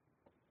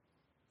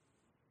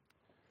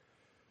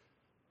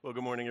Well,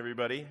 good morning,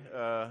 everybody.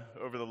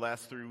 Over the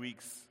last 3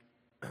 weeks,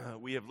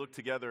 we have looked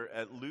together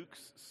at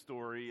Luke's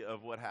story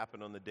of what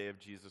happened on the day of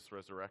Jesus'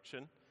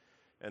 resurrection.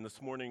 And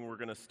this morning, we're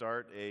going to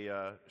start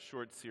a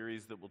short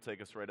series that will take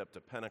us right up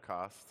to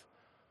Pentecost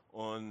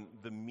on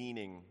the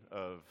meaning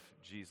of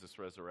Jesus'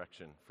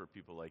 resurrection for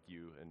people like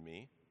you and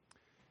me.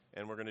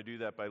 And we're going to do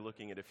that by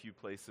looking at a few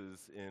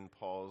places in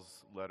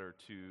Paul's letter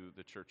to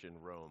the church in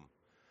Rome.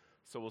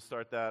 So we'll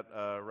start that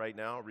right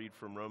now. Read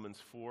from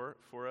Romans 4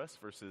 for us,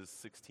 verses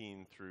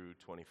 16 through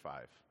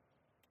 25.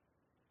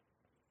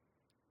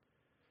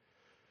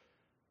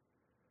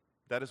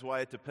 That is why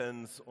it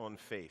depends on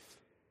faith,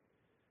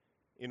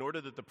 in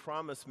order that the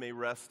promise may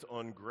rest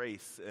on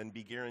grace and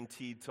be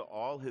guaranteed to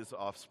all his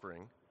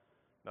offspring,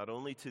 not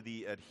only to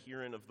the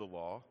adherent of the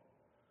law,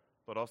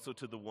 but also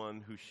to the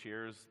one who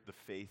shares the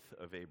faith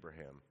of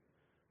Abraham,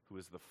 who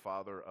is the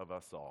father of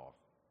us all.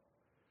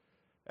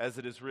 As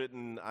it is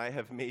written, I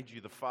have made you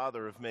the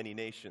father of many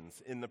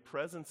nations, in the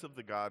presence of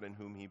the God in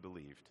whom he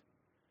believed,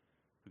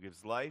 who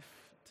gives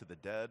life to the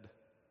dead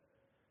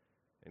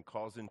and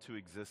calls into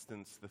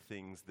existence the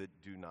things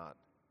that do not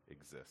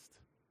exist.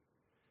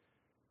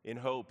 In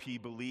hope, he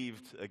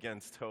believed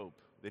against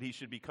hope, that he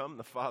should become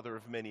the father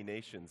of many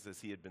nations, as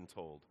he had been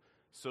told.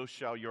 So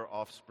shall your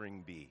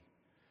offspring be.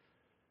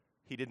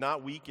 He did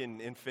not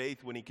weaken in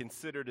faith when he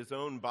considered his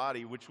own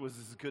body, which was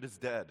as good as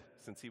dead,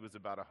 since he was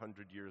about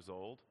 100 years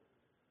old.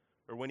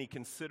 Or when he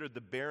considered the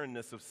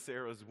barrenness of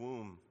Sarah's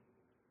womb.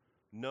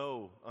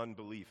 No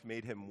unbelief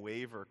made him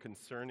waver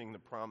concerning the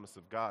promise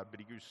of God, but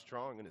he grew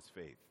strong in his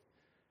faith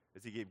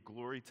as he gave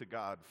glory to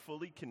God,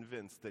 fully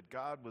convinced that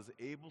God was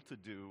able to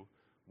do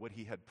what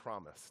he had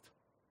promised.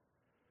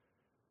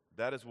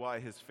 That is why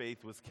his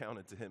faith was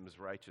counted to him as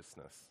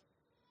righteousness.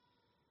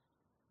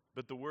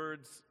 But the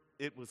words,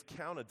 "it was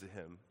counted to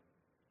him,"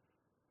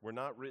 were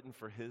not written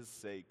for his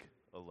sake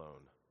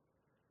alone,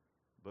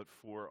 but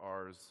for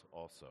ours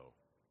also.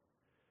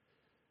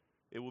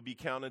 It will be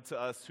counted to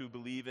us who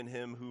believe in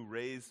him who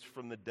raised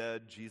from the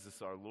dead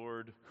Jesus our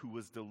Lord, who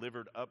was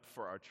delivered up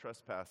for our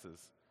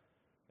trespasses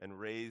and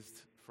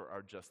raised for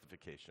our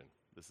justification.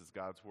 This is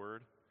God's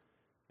word,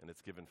 and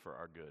it's given for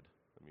our good.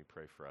 Let me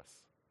pray for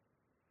us.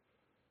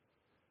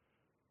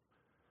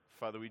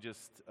 Father, we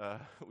just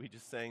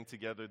sang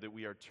together that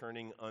we are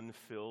turning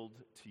unfilled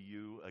to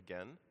you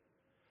again.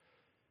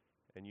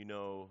 And you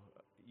know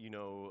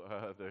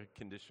the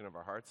condition of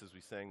our hearts as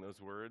we sang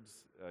those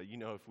words. You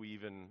know if we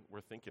even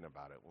were thinking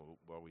about it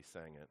while we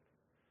sang it.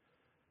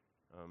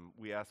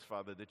 We ask,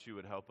 Father, that you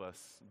would help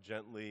us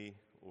gently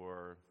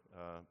or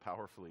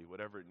powerfully,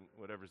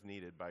 whatever's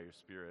needed by your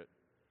Spirit,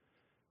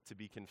 to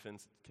be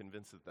convinced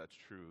that that's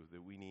true,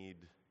 that we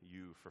need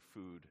you for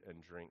food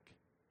and drink,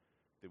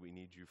 that we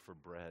need you for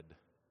bread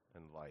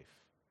and life.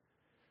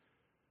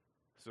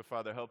 So,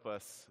 Father, help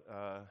us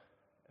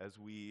as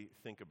we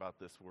think about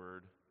this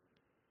word.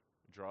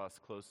 Draw us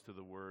close to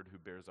the word who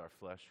bears our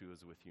flesh, who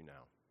is with you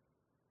now.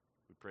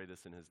 We pray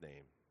this in his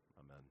name.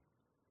 Amen.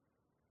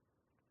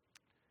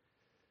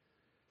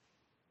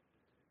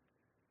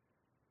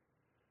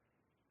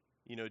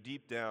 You know,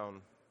 deep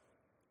down,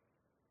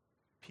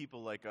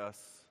 people like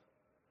us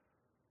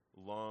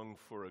long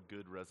for a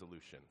good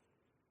resolution.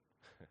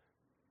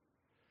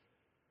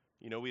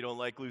 You know, we don't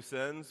like loose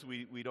ends.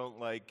 We don't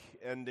like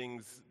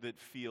endings that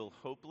feel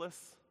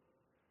hopeless.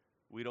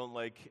 We don't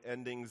like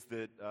endings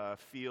that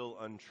feel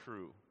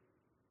untrue.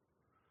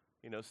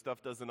 You know,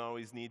 stuff doesn't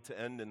always need to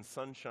end in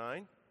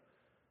sunshine,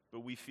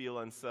 but we feel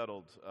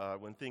unsettled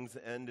when things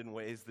end in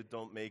ways that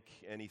don't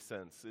make any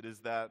sense. It is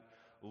that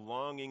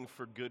longing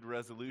for good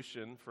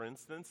resolution, for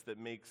instance, that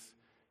makes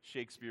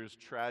Shakespeare's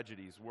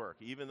tragedies work.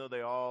 Even though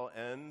they all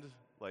end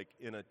like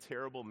in a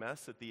terrible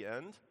mess at the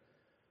end,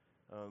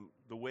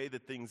 the way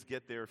that things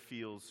get there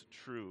feels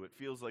true. It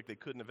feels like they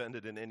couldn't have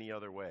ended in any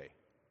other way.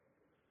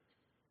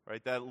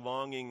 Right, that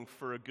longing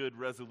for a good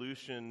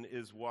resolution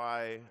is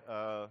why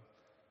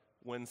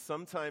when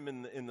sometime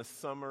in the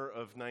summer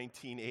of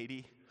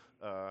 1980,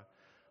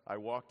 I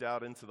walked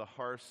out into the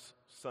harsh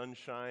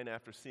sunshine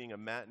after seeing a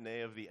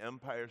matinee of The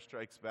Empire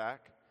Strikes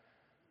Back.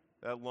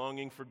 That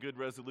longing for good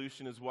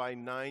resolution is why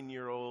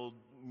 9-year-old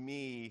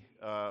me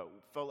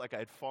felt like I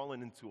had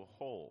fallen into a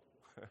hole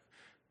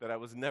that I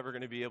was never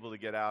going to be able to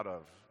get out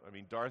of. I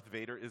mean, Darth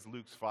Vader is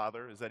Luke's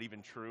father. Is that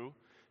even true?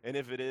 And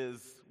if it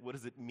is, what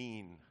does it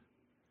mean?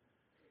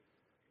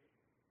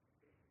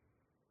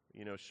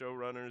 You know,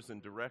 showrunners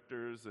and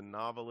directors and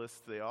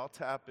novelists, they all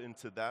tap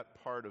into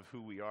that part of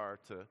who we are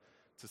to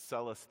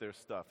sell us their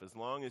stuff. As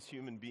long as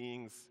human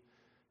beings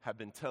have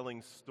been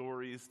telling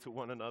stories to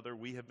one another,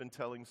 we have been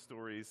telling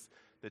stories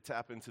that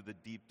tap into the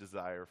deep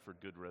desire for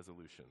good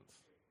resolutions.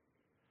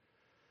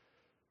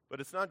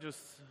 But it's not just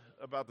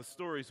about the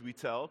stories we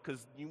tell,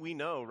 because we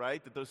know,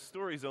 right, that those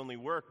stories only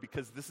work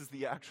because this is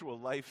the actual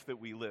life that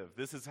we live.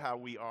 This is how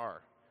we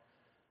are.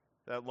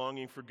 That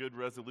longing for good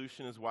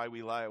resolution is why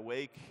we lie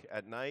awake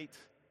at night.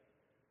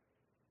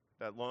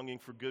 That longing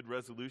for good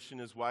resolution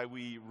is why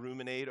we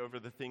ruminate over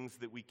the things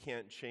that we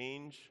can't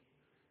change.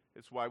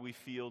 It's why we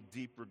feel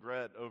deep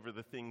regret over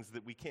the things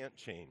that we can't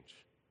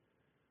change.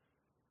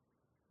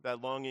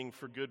 That longing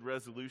for good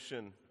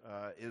resolution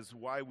is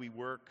why we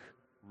work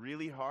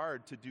really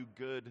hard to do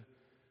good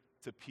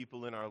to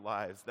people in our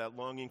lives. That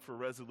longing for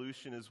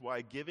resolution is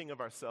why giving of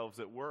ourselves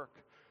at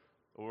work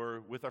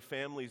or with our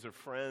families or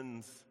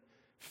friends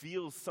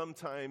feels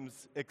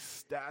sometimes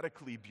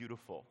ecstatically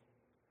beautiful.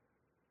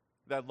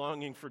 That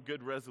longing for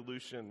good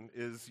resolution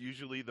is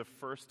usually the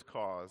first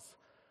cause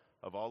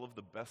of all of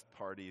the best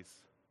parties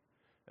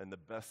and the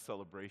best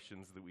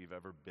celebrations that we've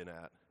ever been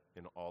at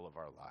in all of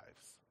our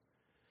lives.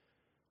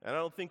 And I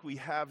don't think we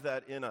have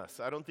that in us.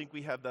 I don't think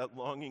we have that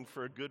longing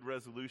for a good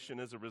resolution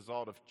as a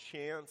result of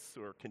chance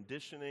or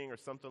conditioning or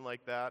something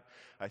like that.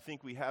 I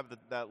think we have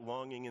that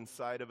longing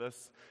inside of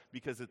us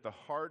because at the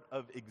heart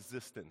of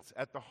existence,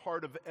 at the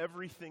heart of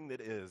everything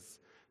that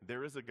is,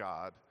 there is a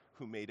God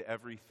who made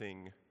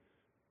everything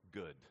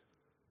good.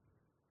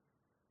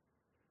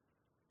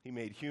 He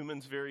made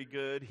humans very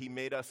good. He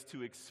made us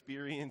to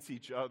experience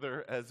each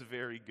other as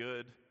very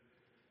good.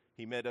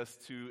 He made us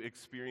to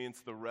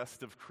experience the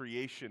rest of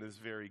creation as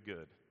very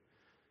good.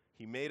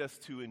 He made us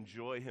to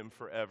enjoy Him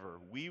forever.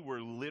 We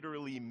were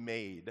literally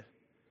made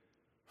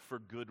for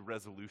good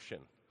resolution.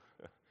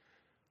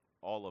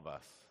 All of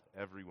us,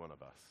 every one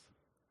of us.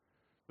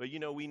 But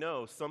we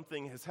know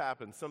something has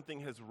happened.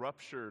 Something has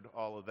ruptured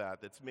all of that.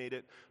 That's made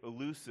it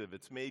elusive.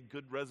 It's made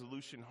good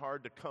resolution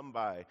hard to come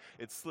by.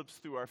 It slips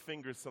through our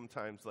fingers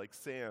sometimes like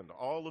sand.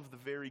 All of the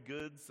very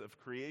goods of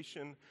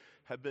creation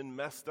have been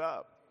messed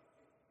up.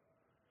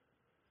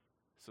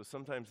 So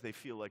sometimes they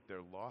feel like they're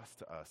lost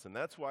to us. And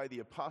that's why the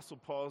Apostle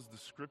Paul's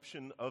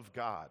description of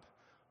God,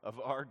 of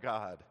our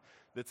God,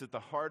 that's at the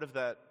heart of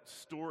that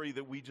story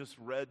that we just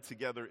read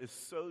together is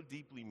so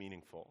deeply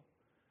meaningful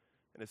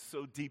and is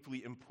so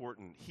deeply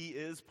important. He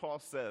is, Paul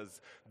says,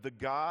 the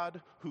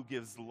God who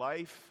gives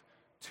life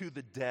to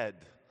the dead.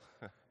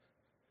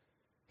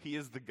 He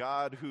is the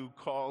God who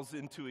calls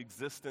into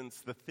existence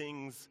the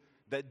things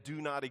that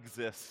do not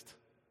exist.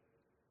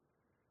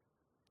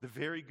 The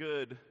very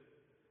good.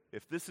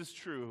 If this is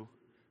true,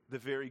 the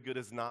very good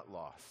is not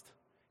lost.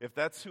 If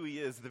that's who He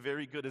is, the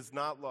very good is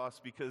not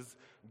lost because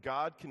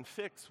God can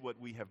fix what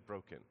we have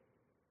broken.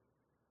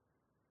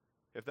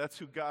 If that's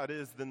who God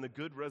is, then the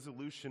good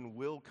resolution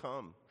will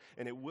come.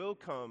 And it will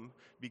come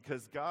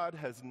because God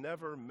has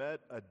never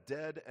met a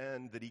dead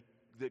end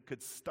that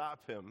could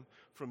stop Him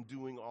from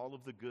doing all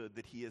of the good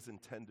that He has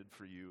intended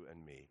for you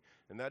and me.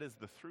 And that is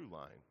the through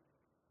line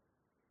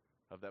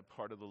of that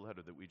part of the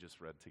letter that we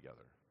just read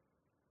together.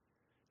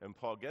 And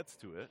Paul gets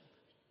to it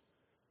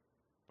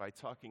by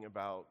talking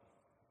about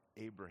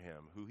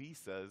Abraham, who he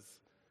says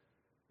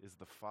is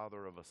the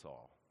father of us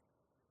all.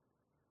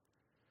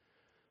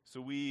 So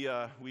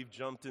we've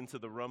jumped into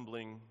the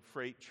rumbling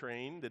freight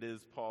train that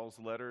is Paul's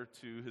letter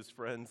to his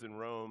friends in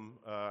Rome.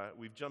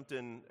 We've jumped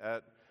in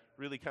at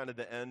really kind of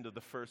the end of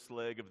the first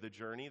leg of the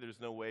journey.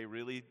 There's no way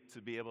really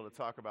to be able to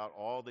talk about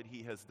all that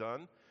he has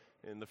done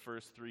in the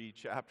first 3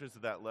 chapters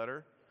of that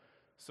letter.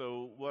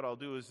 So what I'll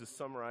do is just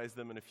summarize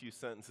them in a few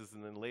sentences,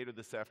 and then later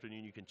this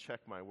afternoon you can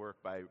check my work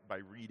by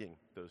reading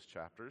those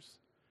chapters.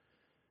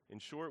 In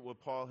short,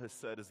 what Paul has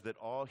said is that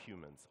all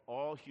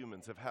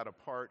humans have had a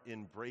part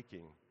in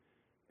breaking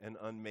and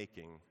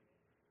unmaking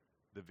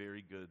the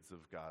very goods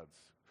of God's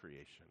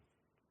creation.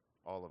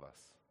 All of us.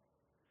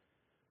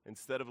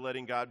 Instead of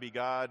letting God be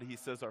God, he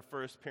says our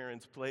first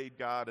parents played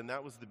God, and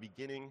that was the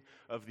beginning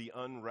of the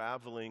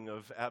unraveling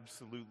of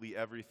absolutely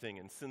everything.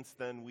 And since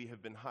then, we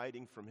have been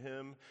hiding from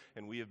Him,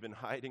 and we have been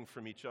hiding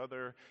from each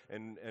other,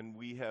 and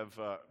we have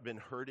been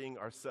hurting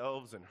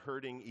ourselves and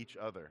hurting each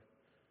other.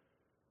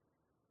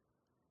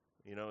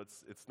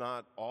 It's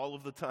not all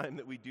of the time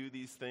that we do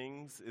these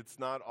things. It's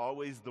not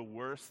always the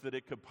worst that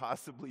it could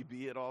possibly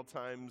be at all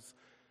times.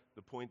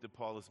 The point that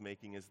Paul is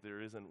making is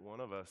there isn't one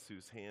of us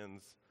whose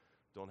hands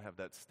don't have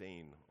that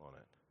stain on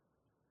it.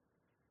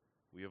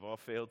 We have all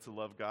failed to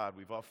love God.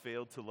 We've all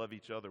failed to love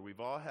each other.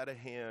 We've all had a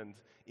hand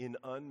in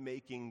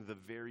unmaking the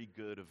very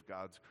good of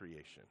God's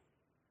creation.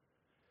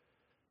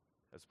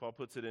 As Paul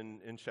puts it in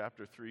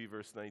chapter 3,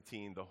 verse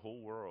 19, the whole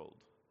world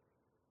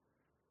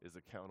is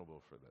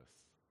accountable for this.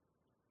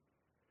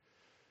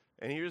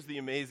 And here's the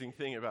amazing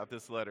thing about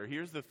this letter.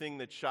 Here's the thing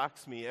that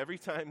shocks me every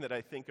time that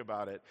I think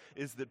about it,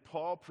 is that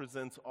Paul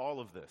presents all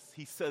of this.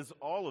 He says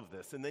all of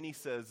this, and then he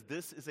says,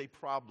 this is a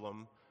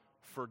problem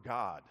for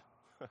God.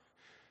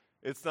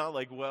 It's not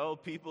like, well,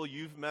 people,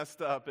 you've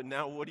messed up, and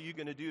now what are you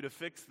going to do to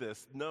fix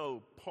this?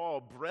 No,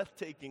 Paul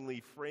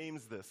breathtakingly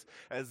frames this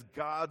as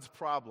God's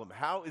problem.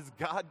 How is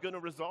God going to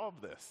resolve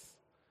this?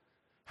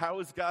 How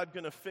is God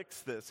going to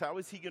fix this? How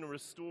is He going to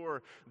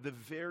restore the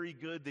very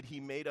good that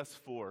He made us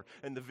for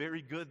and the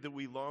very good that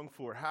we long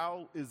for?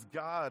 How is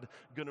God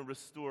going to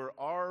restore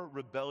our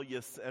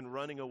rebellious and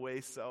running away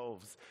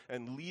selves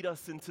and lead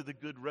us into the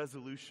good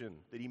resolution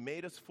that He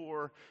made us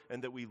for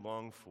and that we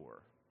long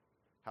for?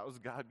 How is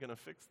God going to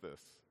fix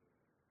this?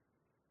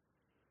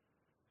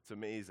 It's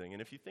amazing.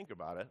 And if you think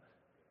about it,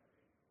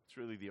 it's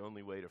really the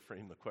only way to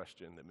frame the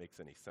question that makes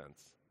any sense.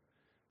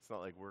 It's not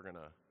like we're going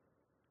to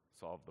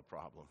solve the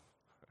problem.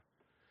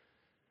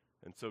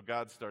 And so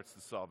God starts to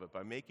solve it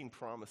by making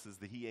promises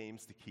that He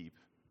aims to keep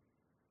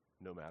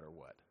no matter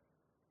what.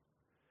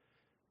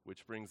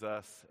 Which brings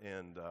us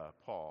and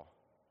Paul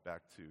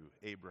back to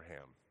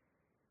Abraham.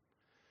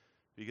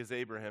 Because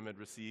Abraham had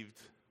received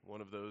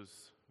one of those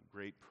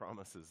great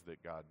promises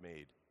that God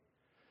made.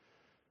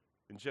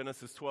 In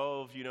Genesis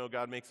 12,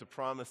 God makes a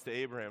promise to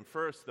Abraham.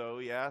 First, though,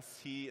 he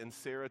asks he and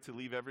Sarah to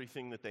leave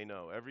everything that they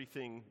know,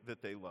 everything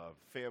that they love,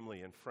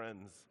 family and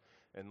friends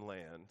and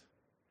land,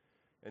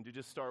 and to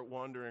just start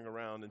wandering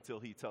around until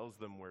he tells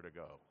them where to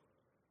go.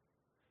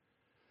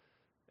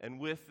 And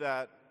with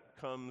that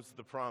comes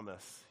the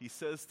promise. He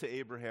says to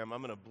Abraham,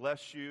 I'm going to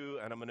bless you,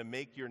 and I'm going to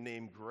make your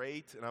name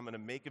great, and I'm going to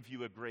make of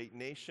you a great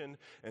nation,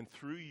 and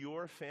through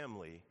your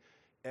family,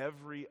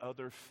 every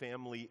other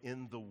family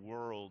in the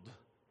world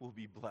will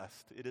be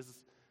blessed. It is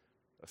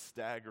a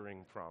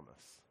staggering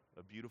promise,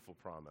 a beautiful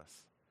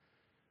promise.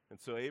 And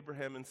so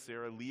Abraham and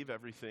Sarah leave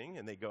everything,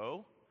 and they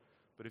go.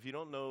 But if you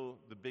don't know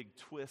the big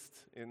twist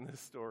in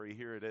this story,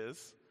 here it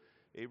is.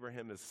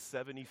 Abraham is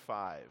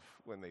 75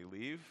 when they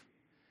leave,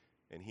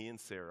 and he and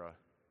Sarah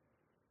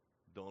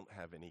don't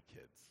have any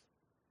kids.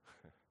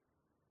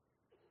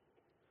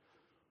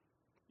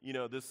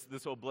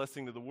 This whole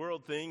blessing to the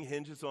world thing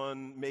hinges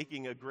on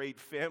making a great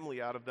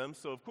family out of them.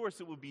 So, of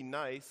course, it would be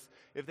nice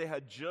if they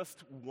had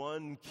just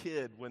one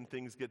kid when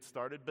things get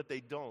started, but they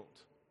don't.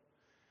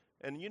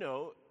 And,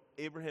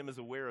 Abraham is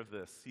aware of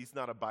this. He's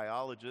not a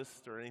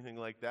biologist or anything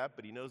like that,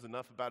 but he knows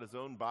enough about his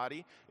own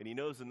body, and he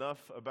knows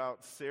enough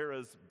about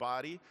Sarah's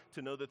body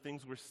to know that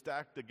things were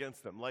stacked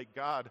against them. Like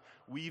God,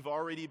 we've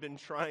already been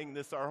trying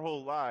this our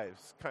whole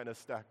lives, kind of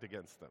stacked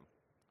against them.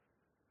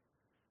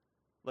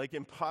 Like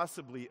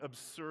impossibly,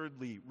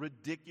 absurdly,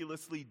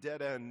 ridiculously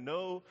dead end,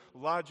 no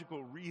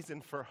logical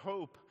reason for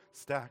hope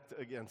stacked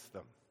against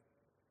them.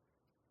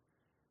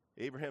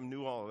 Abraham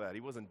knew all of that.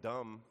 He wasn't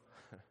dumb.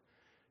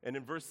 And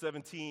in verse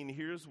 17,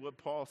 here's what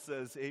Paul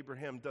says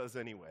Abraham does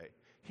anyway.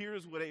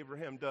 Here's what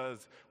Abraham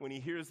does when he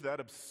hears that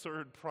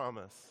absurd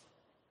promise.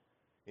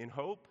 In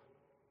hope,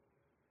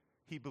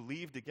 he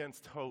believed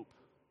against hope.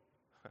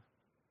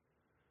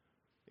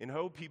 In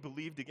hope, he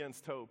believed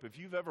against hope. If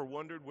you've ever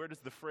wondered where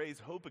does the phrase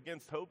hope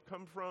against hope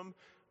come from,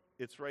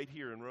 it's right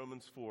here in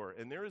Romans 4.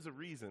 And there is a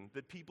reason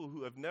that people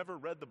who have never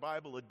read the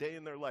Bible a day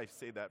in their life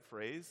say that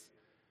phrase.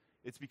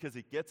 It's because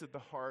it gets at the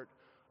heart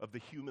of the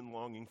human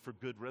longing for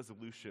good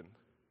resolution.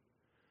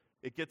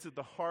 It gets at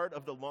the heart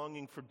of the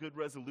longing for good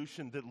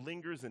resolution that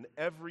lingers in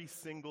every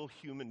single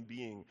human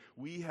being.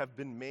 We have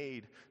been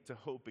made to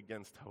hope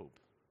against hope.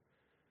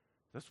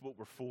 That's what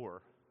we're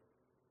for.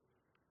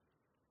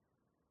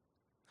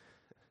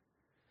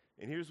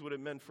 And here's what it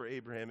meant for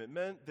Abraham. It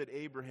meant that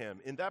Abraham,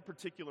 in that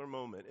particular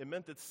moment, it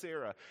meant that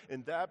Sarah,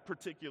 in that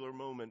particular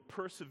moment,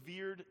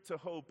 persevered to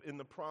hope in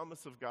the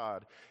promise of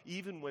God,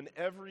 even when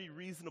every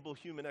reasonable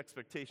human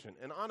expectation,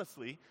 and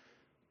honestly,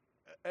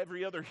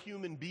 every other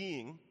human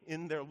being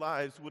in their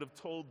lives would have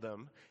told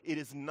them it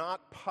is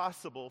not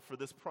possible for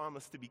this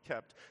promise to be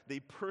kept. They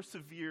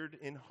persevered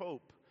in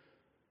hope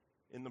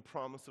in the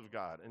promise of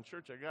God. And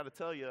church, I got to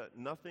tell you,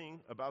 nothing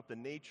about the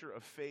nature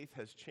of faith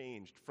has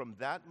changed from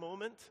that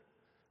moment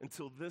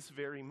until this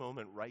very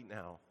moment right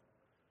now.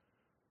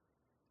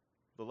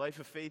 The life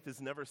of faith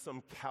is never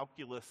some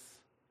calculus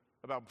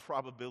about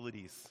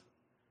probabilities.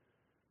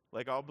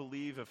 Like I'll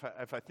believe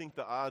if I think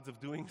the odds of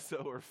doing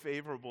so are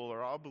favorable,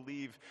 or I'll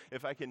believe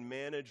if I can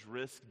manage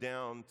risk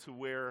down to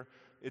where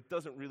it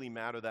doesn't really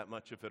matter that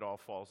much if it all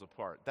falls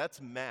apart.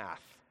 That's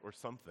math or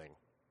something.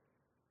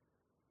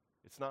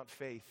 It's not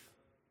faith.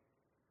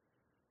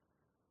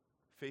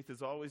 Faith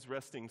is always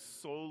resting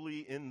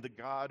solely in the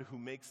God who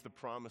makes the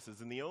promises.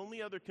 And the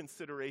only other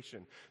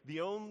consideration, the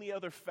only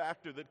other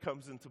factor that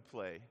comes into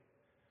play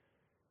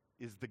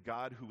is the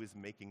God who is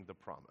making the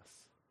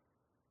promise.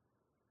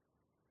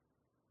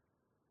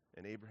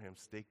 And Abraham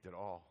staked it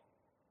all.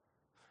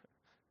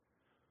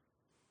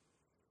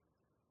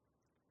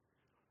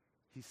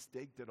 He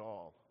staked it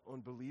all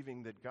on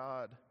believing that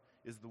God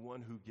is the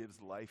one who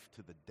gives life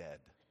to the dead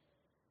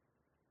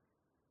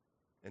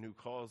and who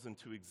calls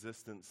into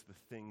existence the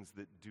things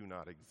that do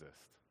not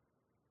exist.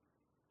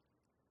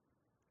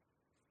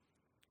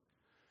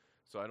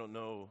 So I don't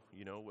know,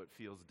 what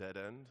feels dead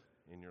end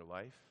in your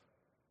life.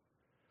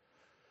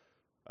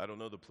 I don't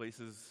know the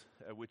places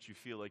at which you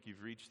feel like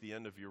you've reached the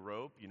end of your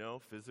rope,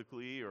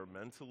 physically or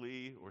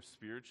mentally or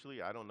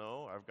spiritually. I don't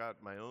know. I've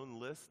got my own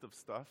list of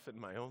stuff in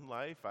my own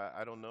life.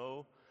 I don't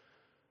know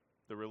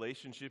the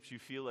relationships you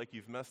feel like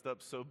you've messed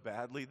up so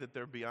badly that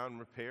they're beyond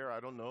repair. I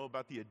don't know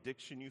about the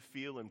addiction you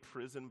feel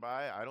imprisoned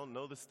by. I don't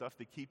know the stuff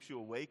that keeps you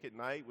awake at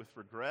night with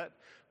regret.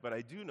 But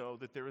I do know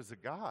that there is a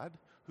God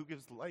who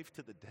gives life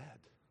to the dead.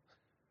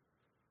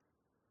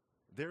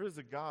 There is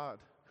a God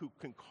who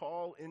can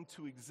call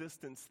into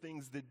existence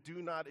things that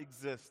do not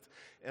exist.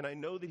 And I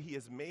know that he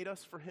has made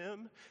us for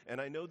him, and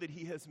I know that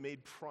he has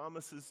made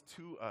promises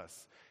to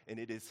us. And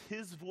it is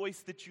his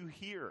voice that you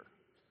hear.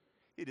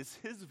 It is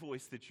his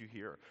voice that you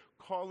hear,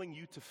 calling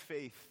you to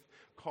faith,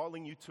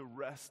 calling you to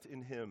rest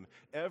in him.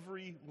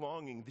 Every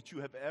longing that you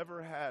have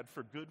ever had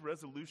for good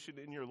resolution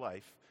in your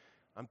life,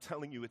 I'm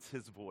telling you, it's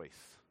his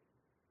voice.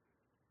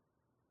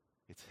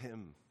 It's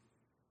him.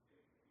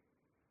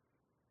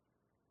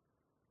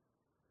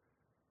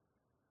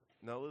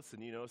 Now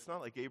listen, it's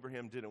not like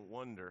Abraham didn't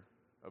wonder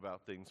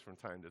about things from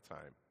time to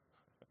time.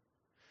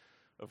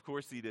 Of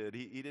course he did.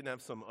 He didn't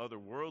have some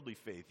otherworldly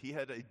faith. He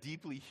had a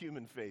deeply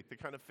human faith, the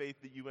kind of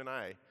faith that you and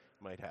I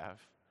might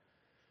have.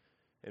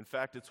 In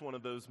fact, it's one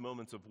of those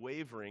moments of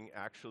wavering,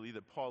 actually,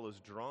 that Paul is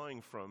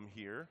drawing from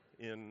here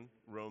in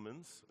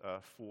Romans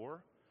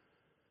 4.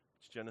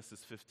 It's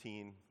Genesis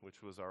 15,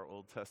 which was our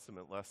Old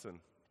Testament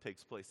lesson. It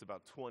takes place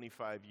about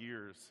 25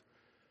 years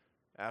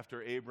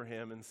after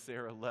Abraham and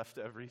Sarah left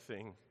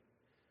everything.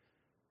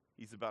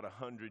 He's about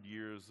 100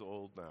 years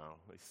old now.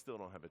 They still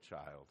don't have a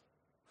child.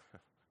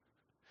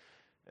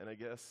 And I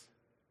guess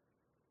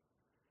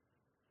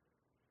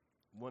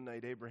one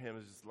night Abraham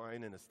is just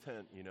lying in his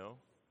tent,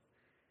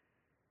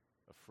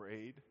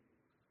 afraid,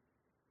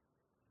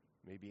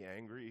 maybe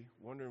angry,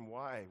 wondering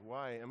why.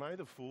 Why? Am I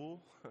the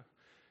fool?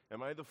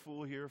 Am I the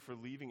fool here for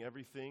leaving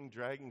everything,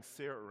 dragging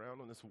Sarah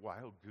around on this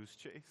wild goose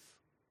chase?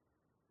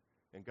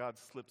 And God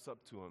slips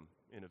up to him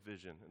in a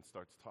vision and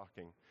starts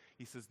talking.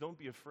 He says, "Don't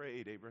be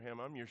afraid, Abraham.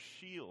 I'm your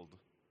shield."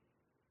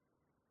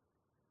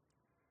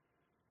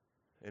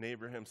 And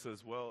Abraham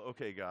says, "Well,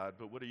 okay, God,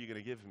 but what are you going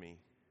to give me?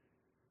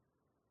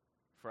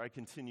 For I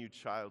continue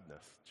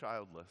childless.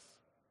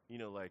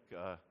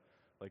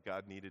 Like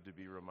God needed to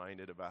be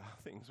reminded about how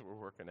things were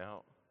working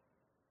out."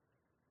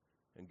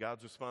 And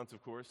God's response,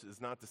 of course, is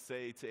not to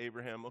say to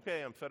Abraham,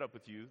 "Okay, I'm fed up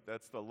with you.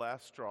 That's the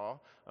last straw.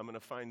 I'm going to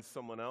find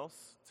someone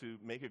else to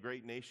make a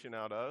great nation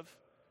out of."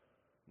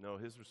 No,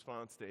 his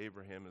response to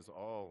Abraham is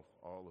all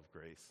of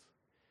grace.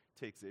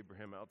 He takes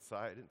Abraham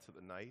outside into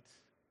the night,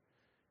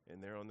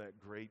 and there on that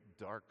great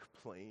dark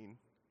plain,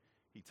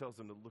 he tells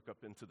him to look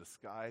up into the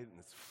sky, and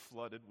it's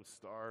flooded with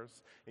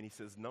stars. And he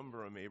says,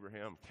 "Number them,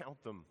 Abraham.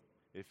 Count them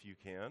if you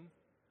can.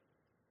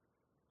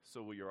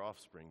 So will your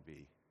offspring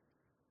be.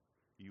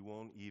 You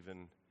won't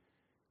even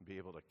be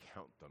able to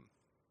count them,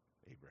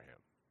 Abraham."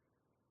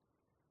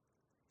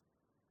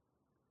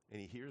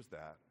 And he hears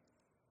that,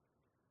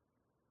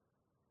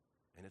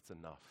 and it's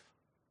enough.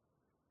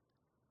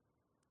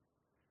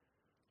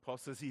 Paul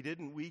says he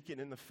didn't weaken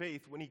in the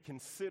faith when he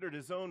considered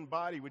his own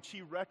body, which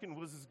he reckoned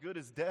was as good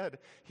as dead.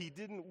 He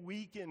didn't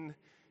weaken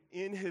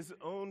in his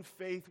own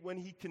faith when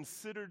he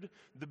considered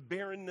the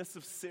barrenness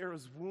of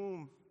Sarah's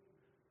womb.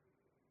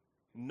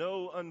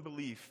 No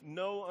unbelief,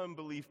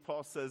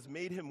 Paul says,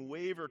 made him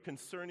waver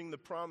concerning the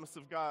promise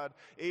of God.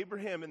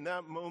 Abraham, in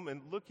that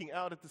moment, looking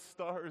out at the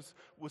stars,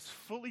 was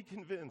fully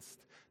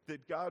convinced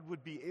that God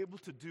would be able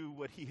to do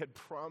what he had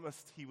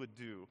promised he would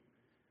do.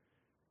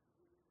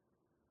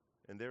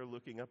 And there,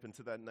 looking up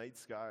into that night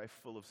sky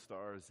full of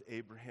stars,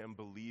 Abraham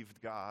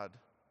believed God,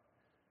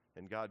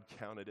 and God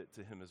counted it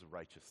to him as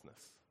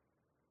righteousness.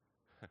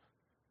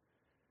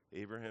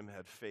 Abraham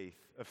had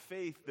faith, a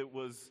faith that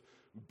was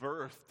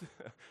birthed,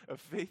 a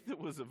faith that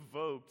was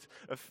evoked,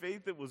 a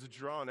faith that was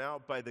drawn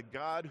out by the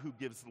God who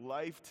gives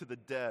life to the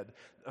dead,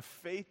 a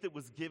faith that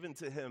was given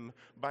to him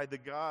by the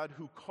God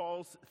who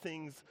calls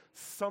things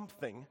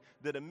something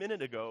that a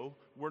minute ago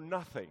were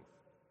nothing.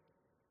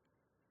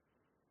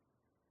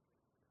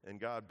 And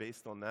God,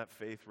 based on that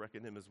faith,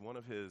 reckoned him as one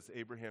of his.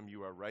 Abraham,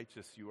 you are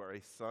righteous. You are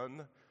a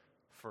son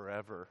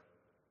forever.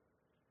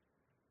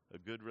 A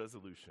good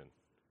resolution,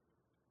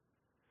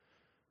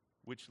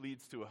 which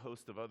leads to a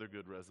host of other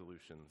good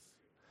resolutions,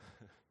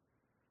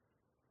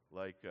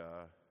 like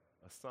a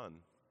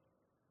son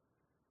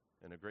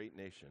and a great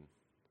nation,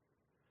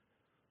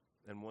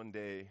 and one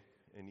day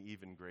an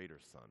even greater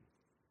son.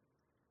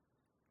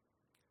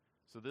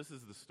 So this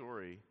is the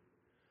story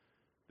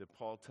that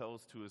Paul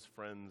tells to his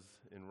friends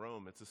in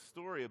Rome. It's a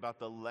story about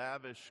the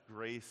lavish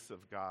grace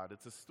of God.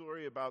 It's a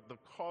story about the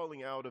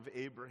calling out of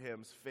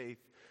Abraham's faith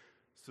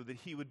so that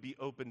he would be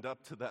opened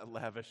up to that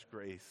lavish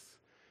grace.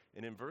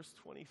 And in verse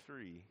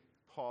 23,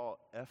 Paul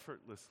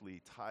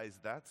effortlessly ties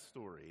that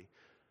story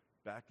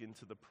back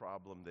into the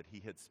problem that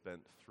he had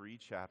spent 3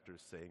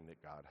 chapters saying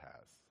that God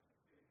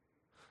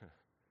has.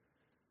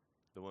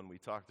 The one we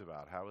talked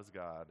about. How is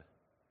God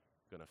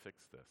going to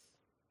fix this?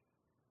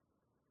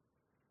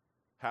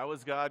 How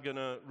is God going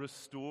to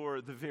restore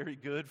the very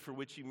good for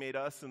which he made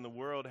us in the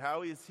world?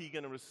 How is he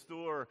going to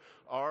restore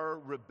our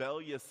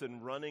rebellious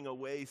and running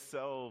away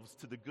selves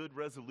to the good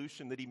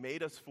resolution that he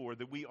made us for,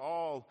 that we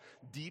all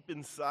deep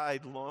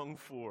inside long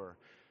for?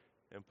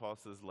 And Paul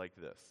says like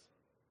this: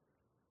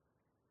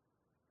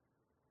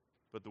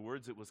 "But the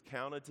words that was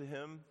counted to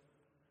him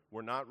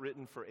were not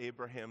written for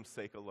Abraham's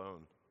sake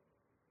alone,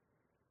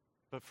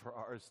 but for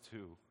ours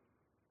too.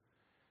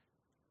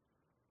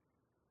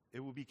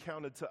 It will be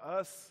counted to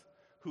us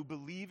who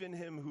believe in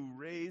him who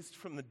raised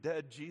from the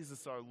dead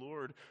Jesus our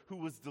Lord, who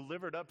was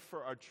delivered up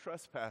for our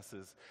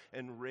trespasses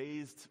and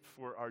raised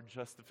for our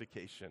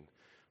justification."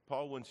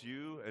 Paul wants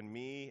you and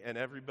me and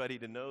everybody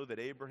to know that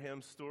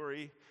Abraham's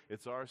story,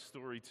 it's our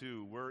story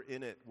too. We're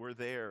in it. We're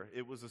there.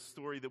 It was a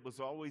story that was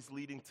always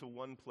leading to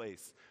one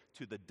place,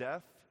 to the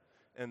death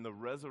and the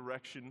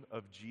resurrection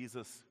of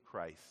Jesus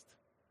Christ,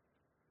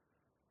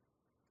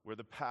 where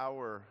the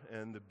power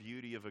and the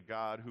beauty of a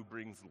God who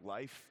brings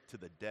life to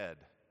the dead,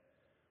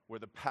 where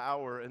the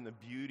power and the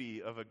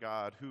beauty of a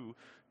God who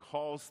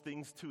calls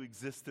things to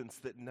existence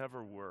that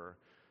never were,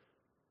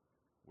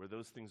 where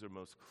those things are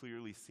most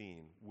clearly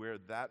seen, where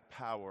that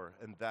power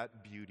and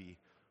that beauty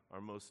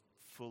are most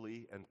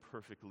fully and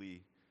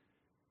perfectly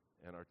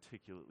and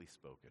articulately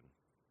spoken.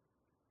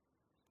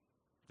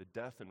 The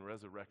death and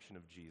resurrection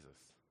of Jesus,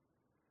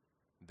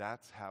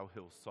 that's how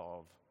he'll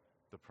solve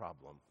the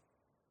problem.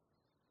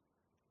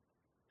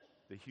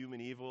 The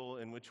human evil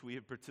in which we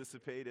have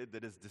participated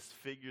that has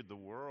disfigured the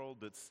world,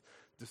 that's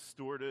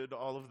distorted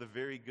all of the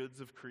very goods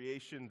of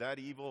creation, that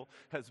evil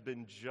has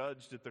been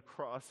judged at the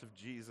cross of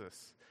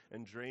Jesus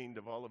and drained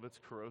of all of its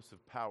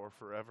corrosive power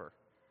forever.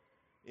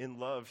 In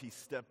love, he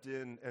stepped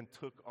in and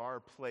took our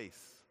place.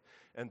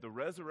 And the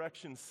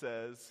resurrection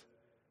says,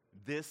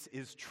 this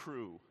is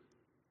true.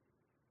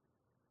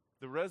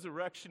 The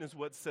resurrection is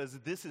what says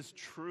this is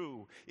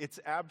true. It's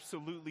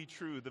absolutely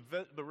true.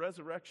 The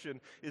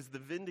resurrection is the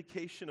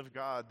vindication of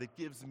God that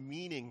gives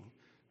meaning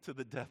to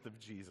the death of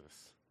Jesus.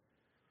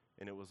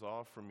 And it was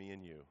all for me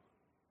and you.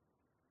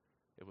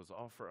 It was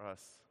all for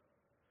us.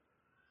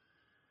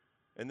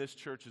 And this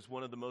church is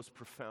one of the most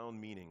profound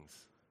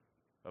meanings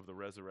of the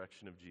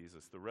resurrection of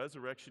Jesus. The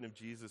resurrection of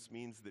Jesus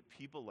means that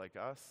people like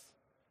us,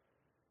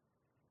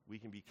 we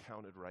can be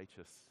counted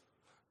righteous.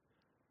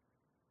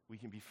 We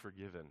can be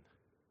forgiven.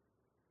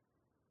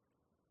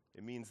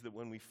 It means that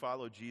when we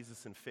follow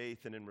Jesus in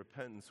faith and in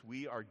repentance,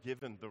 we are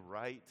given the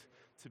right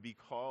to be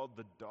called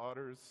the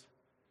daughters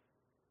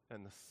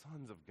and the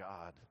sons of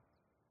God.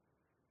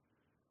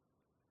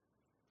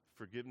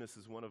 Forgiveness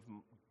is one of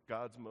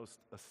God's most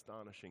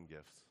astonishing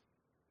gifts.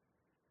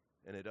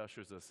 And it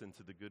ushers us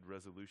into the good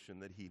resolution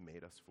that he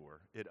made us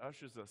for. It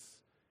ushers us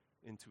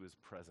into his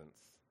presence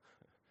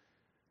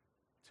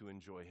to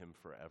enjoy him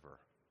forever.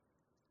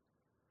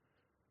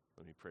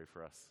 Let me pray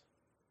for us.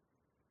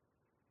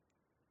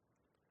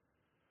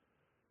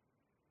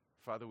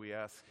 Father, we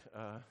ask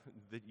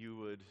that you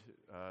would,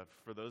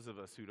 for those of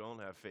us who don't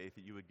have faith,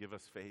 that you would give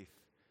us faith,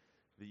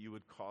 that you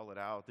would call it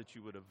out, that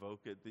you would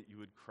evoke it, that you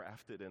would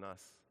craft it in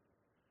us,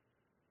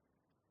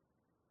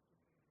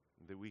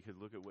 that we could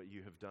look at what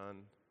you have done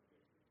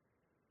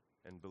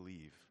and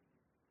believe.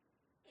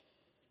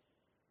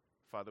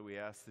 Father, we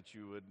ask that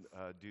you would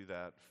do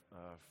that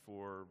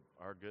for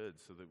our good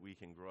so that we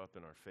can grow up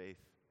in our faith.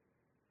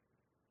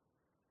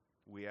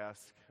 We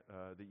ask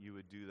that you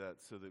would do that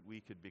so that we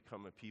could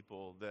become a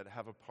people that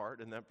have a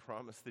part in that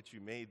promise that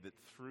you made, that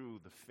through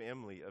the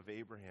family of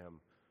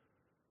Abraham,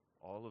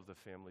 all of the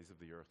families of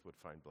the earth would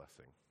find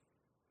blessing.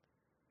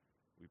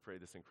 We pray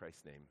this in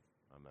Christ's name.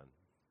 Amen.